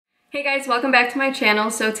Hey guys, welcome back to my channel.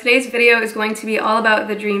 So today's video is going to be all about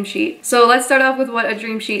the dream sheet. So let's start off with what a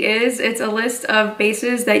dream sheet is. It's a list of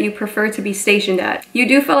bases that you prefer to be stationed at. You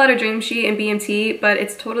do fill out a dream sheet in BMT, but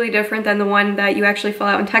it's totally different than the one that you actually fill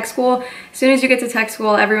out in tech school. As soon as you get to tech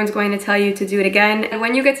school, everyone's going to tell you to do it again. And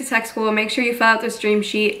when you get to tech school, make sure you fill out this dream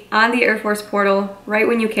sheet on the Air Force portal right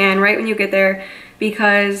when you can, right when you get there,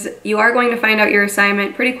 because you are going to find out your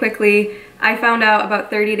assignment pretty quickly. I found out about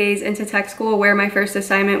 30 days into tech school where my first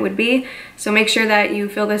assignment would be, so make sure that you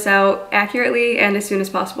fill this out accurately and as soon as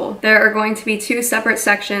possible. There are going to be two separate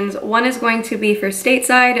sections. One is going to be for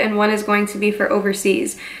stateside and one is going to be for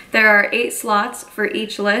overseas. There are 8 slots for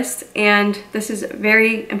each list, and this is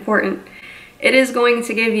very important. It is going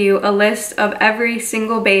to give you a list of every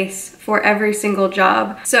single base for every single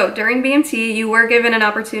job. So during BMT, you were given an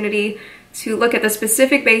opportunity to look at the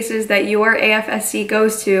specific bases that your AFSC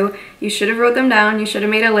goes to. You should have wrote them down. You should have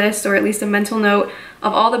made a list or at least a mental note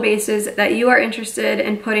of all the bases that you are interested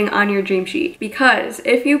in putting on your dream sheet. Because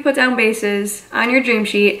if you put down bases on your dream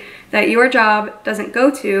sheet that your job doesn't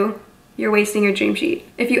go to, you're wasting your dream sheet.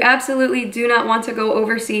 If you absolutely do not want to go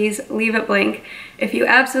overseas, leave it blank. If you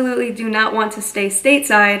absolutely do not want to stay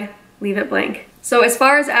stateside, leave it blank. So as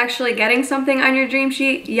far as actually getting something on your dream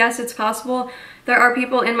sheet, yes, it's possible. There are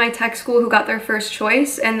people in my tech school who got their first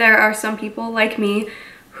choice, and there are some people like me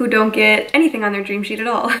who don't get anything on their dream sheet at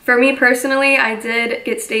all. For me personally, I did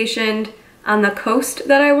get stationed on the coast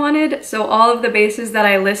that I wanted, so all of the bases that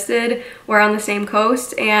I listed were on the same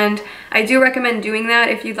coast, and I do recommend doing that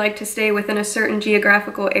if you'd like to stay within a certain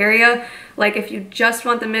geographical area. Like if you just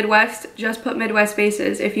want the Midwest, just put Midwest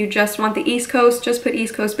bases. If you just want the East Coast, just put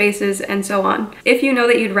East Coast bases, and so on. If you know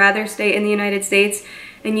that you'd rather stay in the United States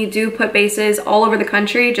and you do put bases all over the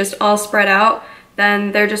country, just all spread out,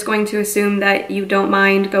 then they're just going to assume that you don't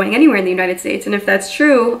mind going anywhere in the United States. And if that's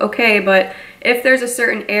true, okay, but if there's a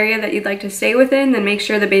certain area that you'd like to stay within, then make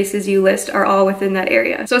sure the bases you list are all within that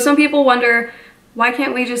area. So some people wonder, why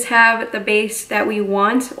can't we just have the base that we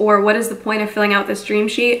want, or what is the point of filling out this dream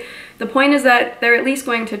sheet? The point is that they're at least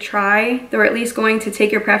going to try, they're at least going to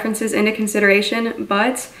take your preferences into consideration,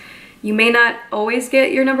 but you may not always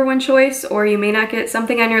get your #1 choice, or you may not get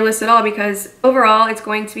something on your list at all, because overall it's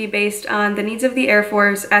going to be based on the needs of the Air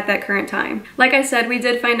Force at that current time. Like I said, we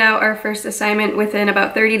did find out our first assignment within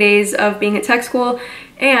about 30 days of being at tech school,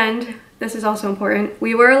 and this is also important,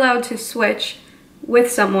 we were allowed to switch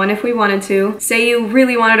with someone if we wanted to. Say you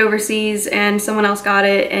really wanted overseas and someone else got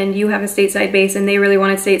it and you have a stateside base and they really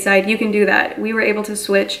wanted stateside, you can do that. We were able to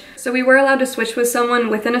switch. So we were allowed to switch with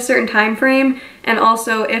someone within a certain time frame, and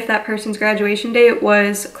also if that person's graduation date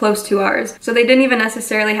was close to ours. So they didn't even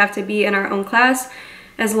necessarily have to be in our own class,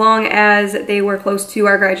 as long as they were close to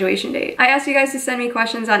our graduation date. I asked you guys to send me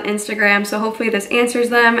questions on Instagram, so hopefully this answers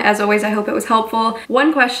them. As always, I hope it was helpful.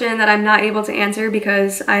 One question that I'm not able to answer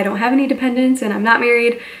because I don't have any dependents and I'm not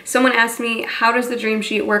married, someone asked me, how does the dream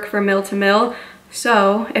sheet work for mill to mill?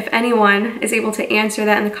 So if anyone is able to answer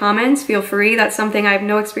that in the comments, feel free. That's something I have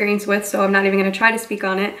no experience with, so I'm not even gonna try to speak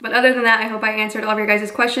on it. But other than that, I hope I answered all of your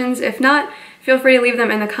guys' questions. If not, feel free to leave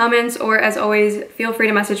them in the comments, or as always, feel free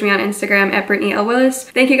to message me on Instagram at Brittany L. Willis.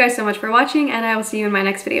 Thank you guys so much for watching, and I will see you in my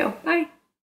next video. Bye!